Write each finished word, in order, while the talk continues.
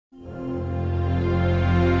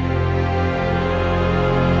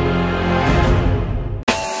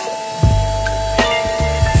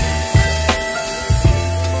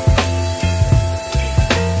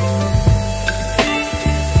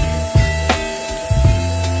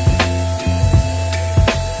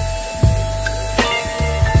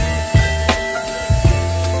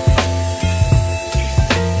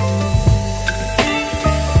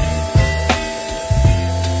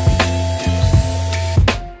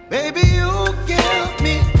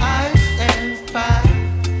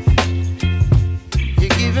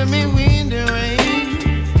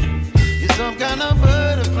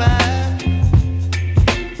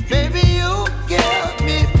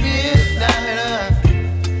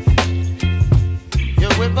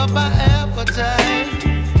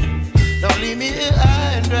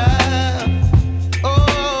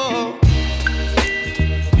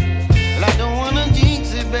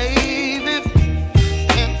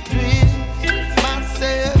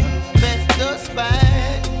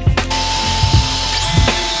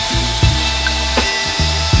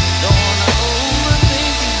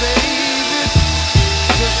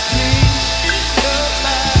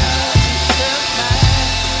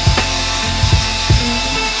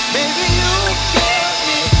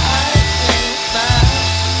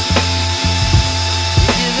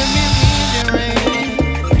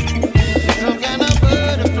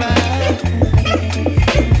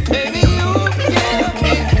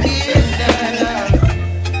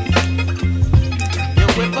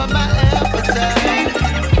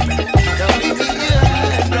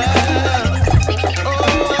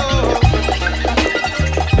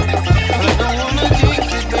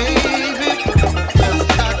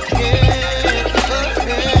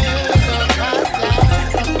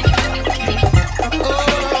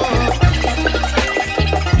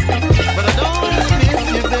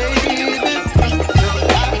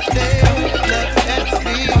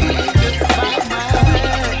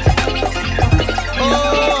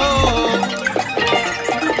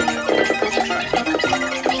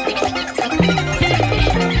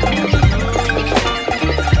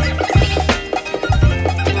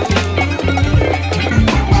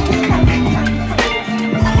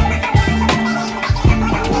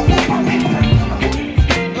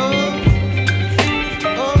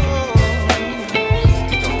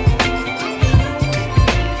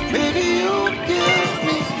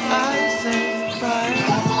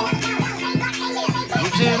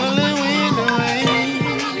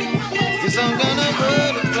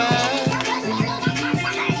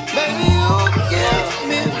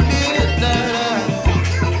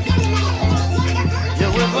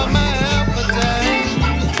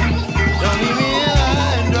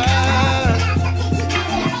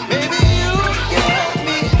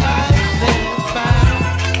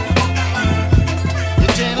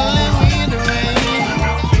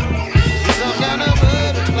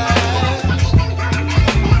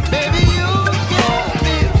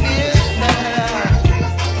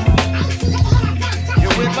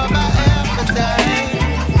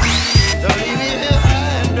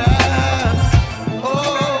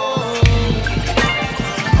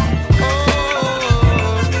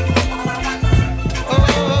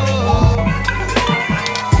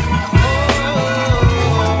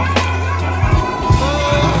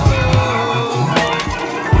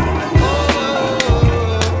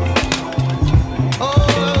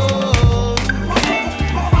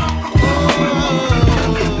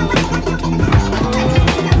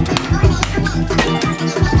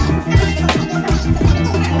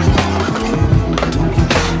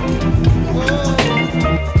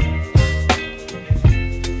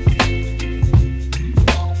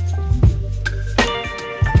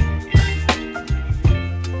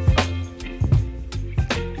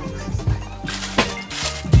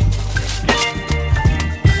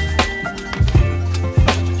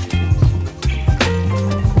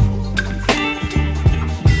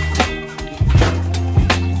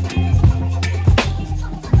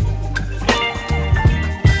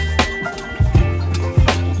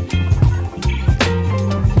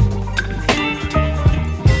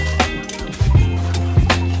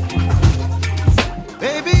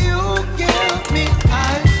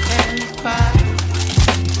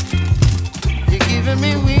giving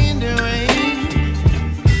me wind and rain.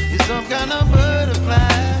 You're some kind of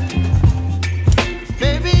butterfly.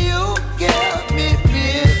 Baby, you give me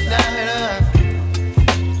midnight.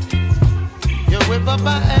 You whip up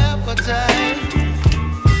my appetite.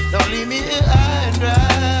 Don't leave me here high and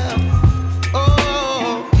dry.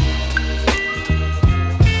 Oh,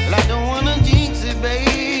 well, I don't wanna jinx it,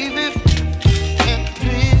 baby, and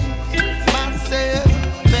twist myself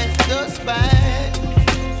at the spine.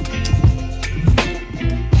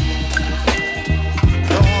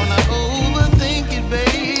 Don't wanna overthink it,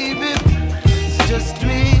 baby. It's just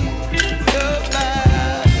twist your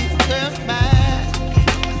body and mine.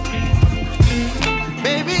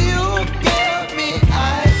 Baby, you give me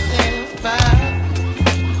ice and fire.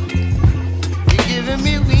 You're giving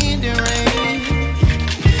me wind and rain.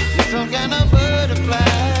 You're some kind of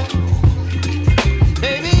butterfly.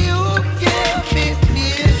 Baby, you give me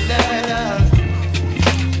midnight.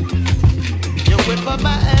 You whip up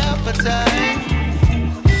my appetite.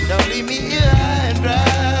 Don't leave me here high and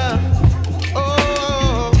dry.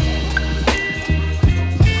 Oh,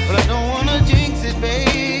 but I don't wanna jinx it,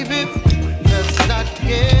 baby. Let's not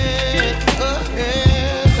get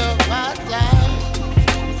ahead of my time.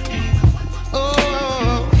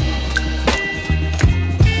 Oh,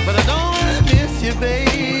 but I don't wanna miss you,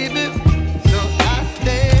 baby. So I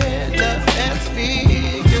stand up and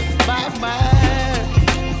speak my mind.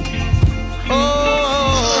 Oh.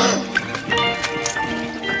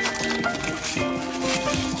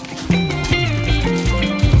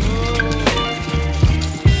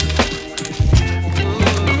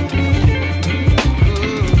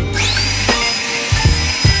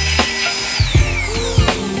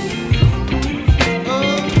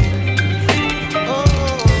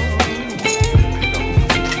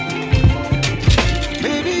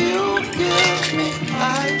 Baby, you give me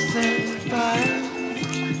ice and fire.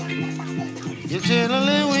 You're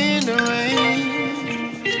chilling wind and rain.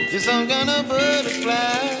 You're some kind of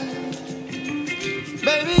butterfly.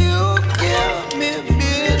 Baby, you give me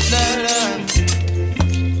midnight.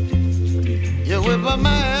 You whip up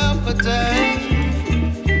my appetite.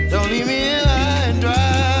 Don't leave me here high and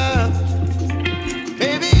dry.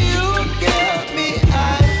 Baby, you give me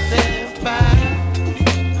ice and fire.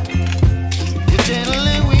 You're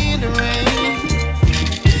channeling wind and rain.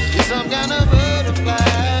 You're some kind of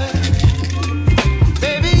butterfly.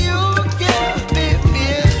 Baby, you give me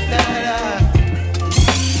midnight.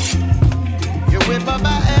 You whip up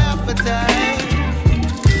my appetite.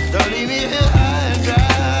 Don't leave me here high and dry.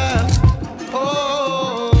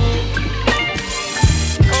 Oh,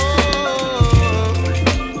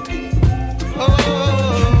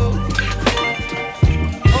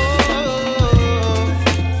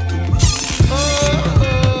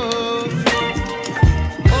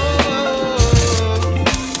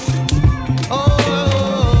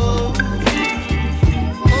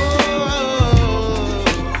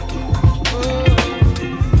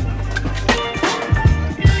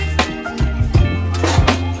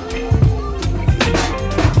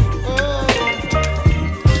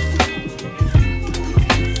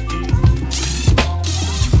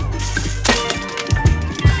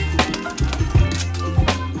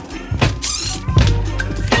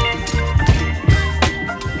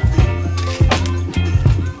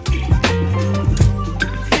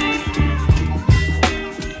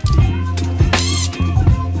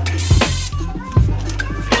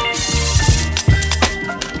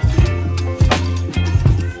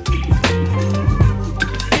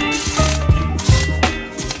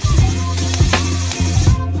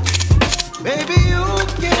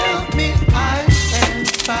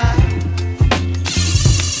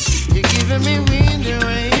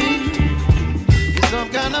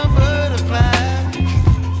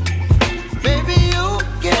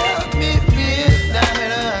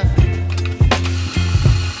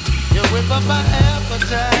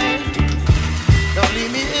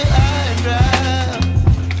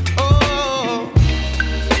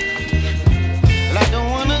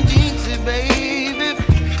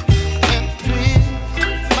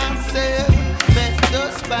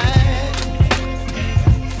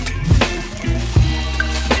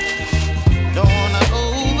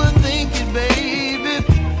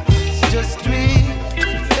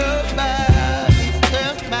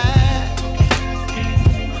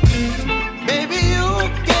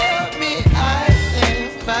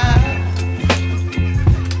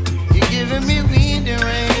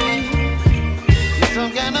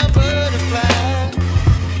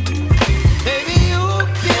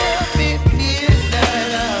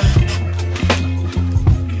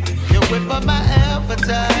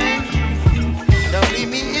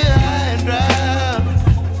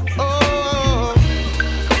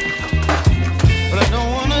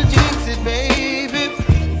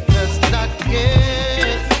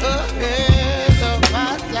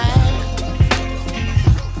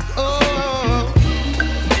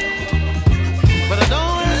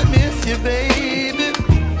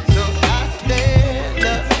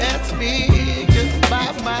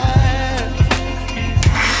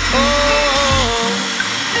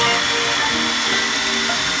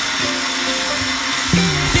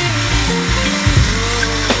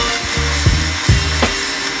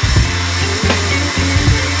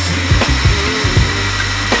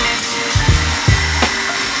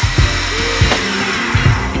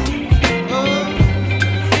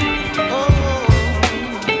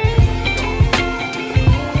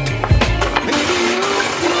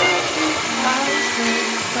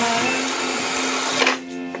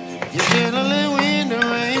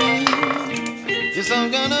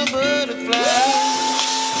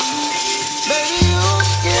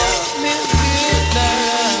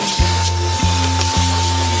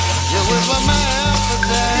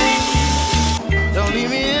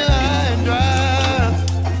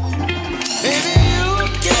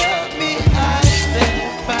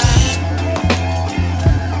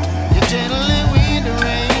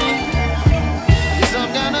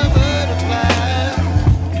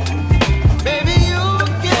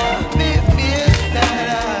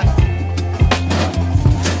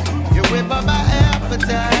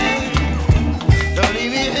 appetite. Don't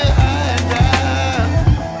leave me here high and dry.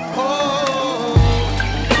 Oh,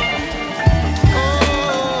 oh,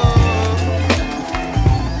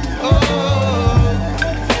 oh,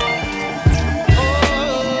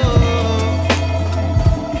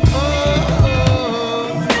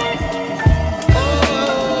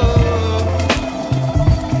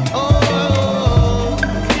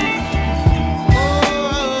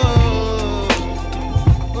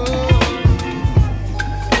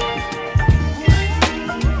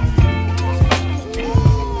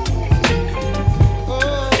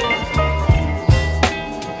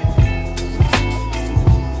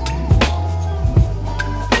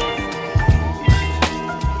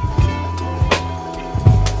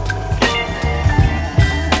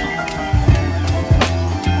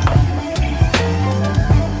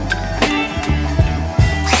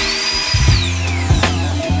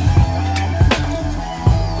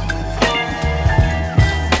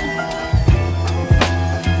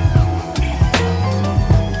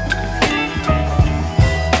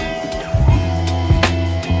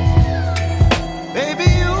 baby,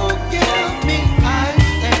 you give me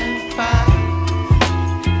ice and fire.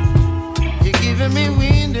 You're giving me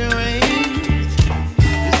wind and rain.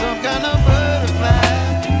 You're some kind of butterfly.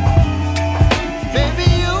 Baby,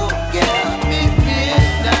 you give me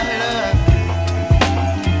midnight.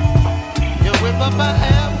 You whip up my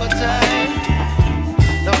ass.